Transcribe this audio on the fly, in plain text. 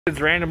He's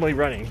randomly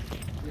running,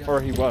 or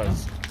he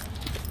was.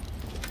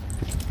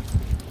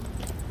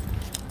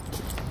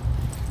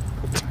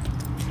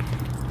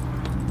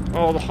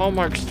 Oh, the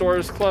Hallmark store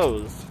is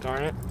closed.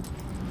 Darn it.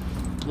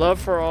 Love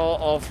for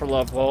all for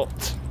love. Well,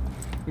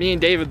 me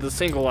and David, the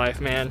single life,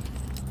 man.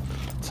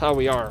 That's how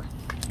we are.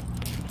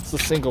 It's the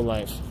single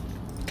life.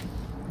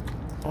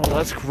 Oh,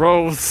 that's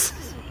gross.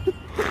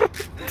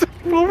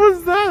 What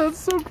was that? That's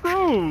so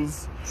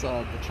gross. It's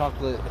the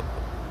chocolate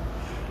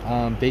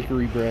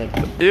bakery bread.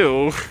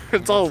 Ew.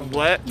 It's all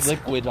wet.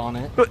 Liquid on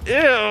it.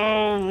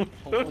 Ew.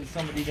 Hopefully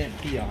somebody didn't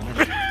pee on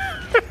it.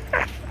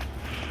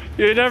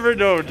 You never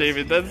know,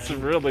 David. That's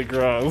really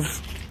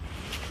gross.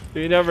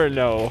 You never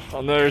know.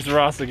 Oh, there's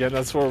Ross again.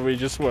 That's where we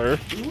just were.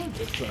 And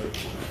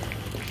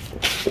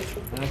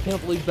I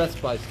can't believe Best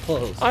Buy's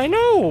closed. I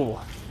know.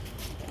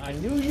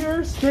 On New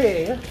Year's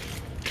Day.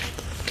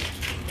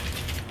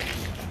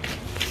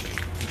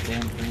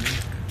 Damn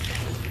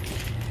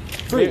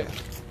thing.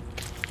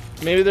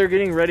 Maybe they're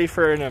getting ready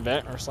for an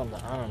event or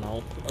something. I don't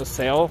know. A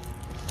sale.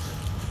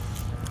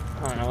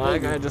 I don't know. That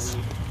guy just...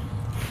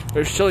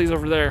 There's Chili's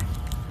over there.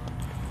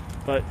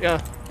 But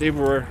yeah, they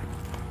were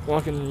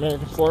walking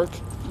American Fork.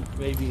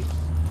 Maybe.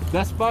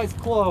 Best Buy's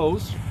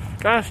closed.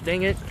 Gosh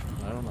dang it.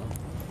 I don't know.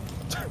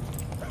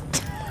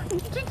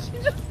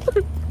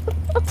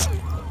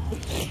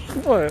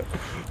 What?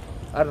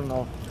 I don't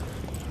know.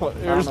 What?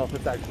 I don't know if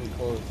it's actually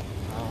closed.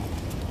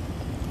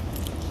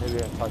 Maybe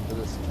I talk to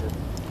this kid.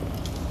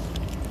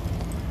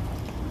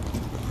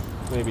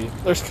 Maybe.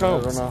 There's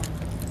cones. I don't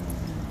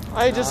know.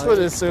 I just would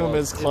assume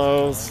it's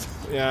closed.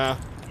 Yeah.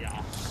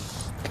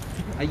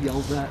 I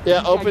yelled that.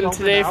 Yeah, open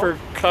today for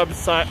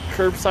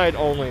curbside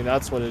only.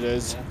 That's what it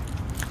is. Yeah.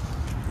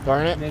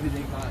 Darn it. Maybe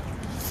they got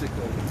sick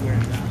of wearing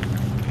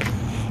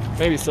that.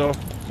 Maybe so.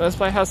 Best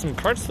Buy has some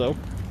carts though.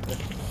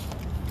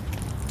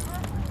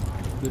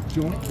 The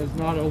joint is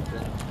not open.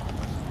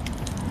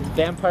 The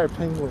Vampire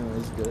Penguin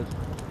is good.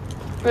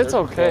 It's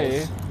They're okay.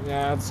 close.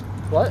 Yeah, it's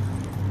What?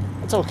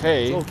 it's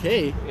okay. It's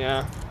okay.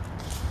 Yeah.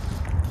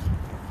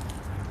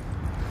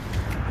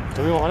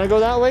 Do we want to go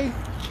that way?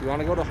 You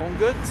want to go to Home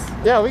Goods?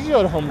 Yeah, we can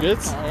go to Home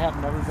Goods. I have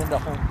never been to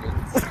Home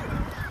Goods.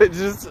 It's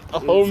just a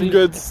Home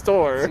Goods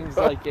store. Seems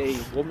like a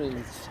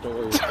woman's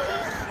store.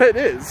 It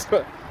is.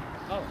 Oh,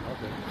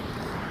 okay.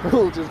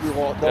 We'll just be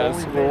walking.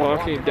 Yes, we're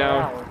walking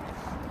down.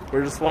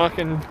 We're just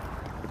walking.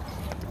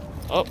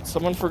 Oh,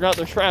 someone forgot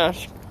their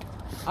trash.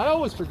 I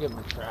always forget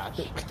my trash.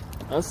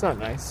 That's not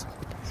nice.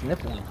 It's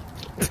nippling.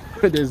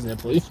 It is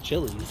nipply. It's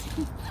Chili's.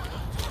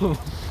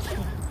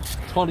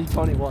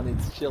 2021,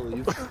 it's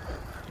Chili's.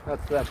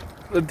 That's that.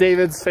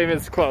 David's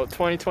famous quote,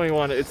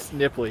 2021, it's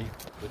nipply.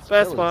 It's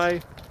Best Chili's.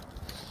 Buy.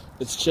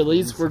 It's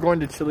Chili's. We're going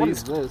to What Chili's.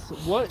 is this?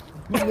 What?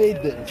 Who made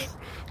this?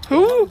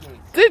 Who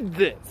did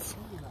this?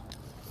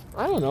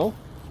 I don't know.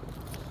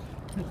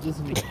 It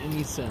doesn't make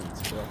any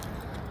sense, bro.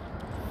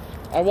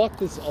 I walk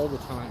this all the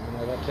time, you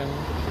know that, Jenny?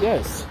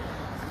 Yes.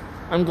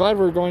 I'm glad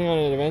we're going on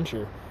an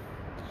adventure.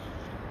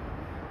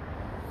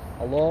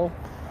 Hello?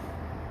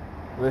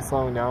 Are they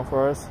slowing down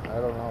for us? I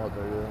don't know what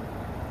they're doing.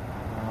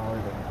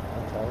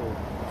 I'm tired.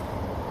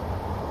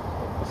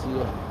 See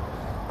ya.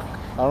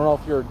 I don't know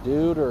if you're a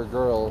dude or a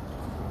girl.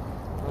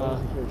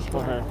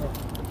 Okay.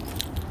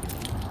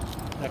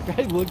 That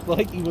guy looked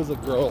like he was a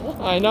girl.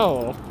 I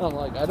know. I'm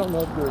like, I don't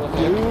know if you're a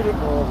dude or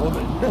a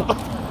woman.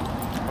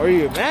 Are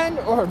you a man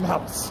or a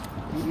mouse?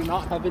 You do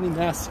not have any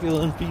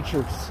masculine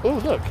features. Oh,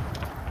 look.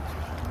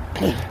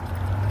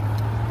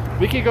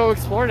 We could go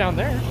explore down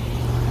there.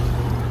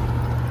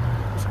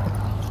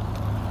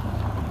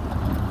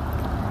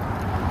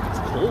 It's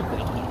cold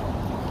down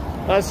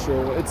there. That's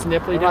true. It's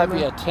nipply There might down be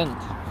there. a tent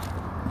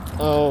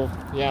Oh,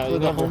 yeah. where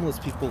the never- homeless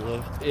people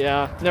live.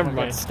 Yeah, never Or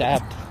get mind.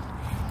 stabbed.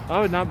 That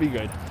would not be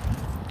good.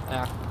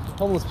 Yeah,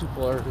 homeless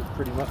people are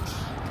pretty much,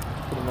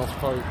 for the most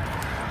part,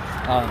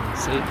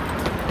 safe.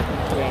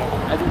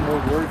 Yeah. I'd be more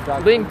worried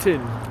about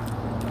Lincoln.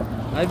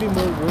 I'd be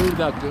more worried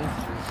about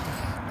gangsters.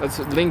 That's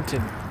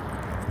Lincoln.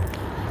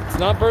 It's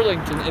not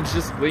Burlington, it's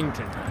just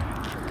Lincoln.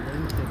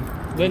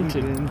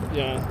 Lincoln.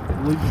 Yeah.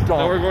 Link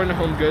Now we're going to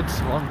Home Goods.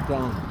 Link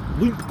donk.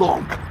 Link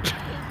donk.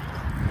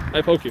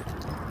 I poke you.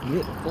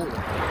 Yeah, cool.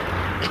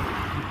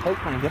 You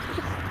poke my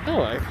nipple?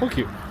 No, I poke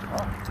you.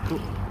 Oh,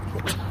 cool.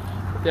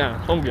 Yeah,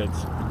 Home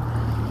Goods.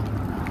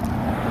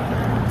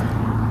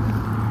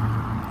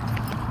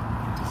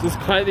 This is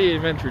quite the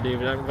adventure,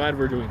 David. I'm glad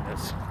we're doing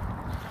this.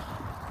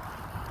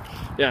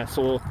 Yeah,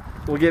 so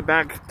we'll get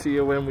back to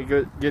you when we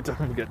get to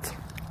Home Goods.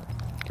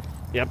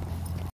 Yep.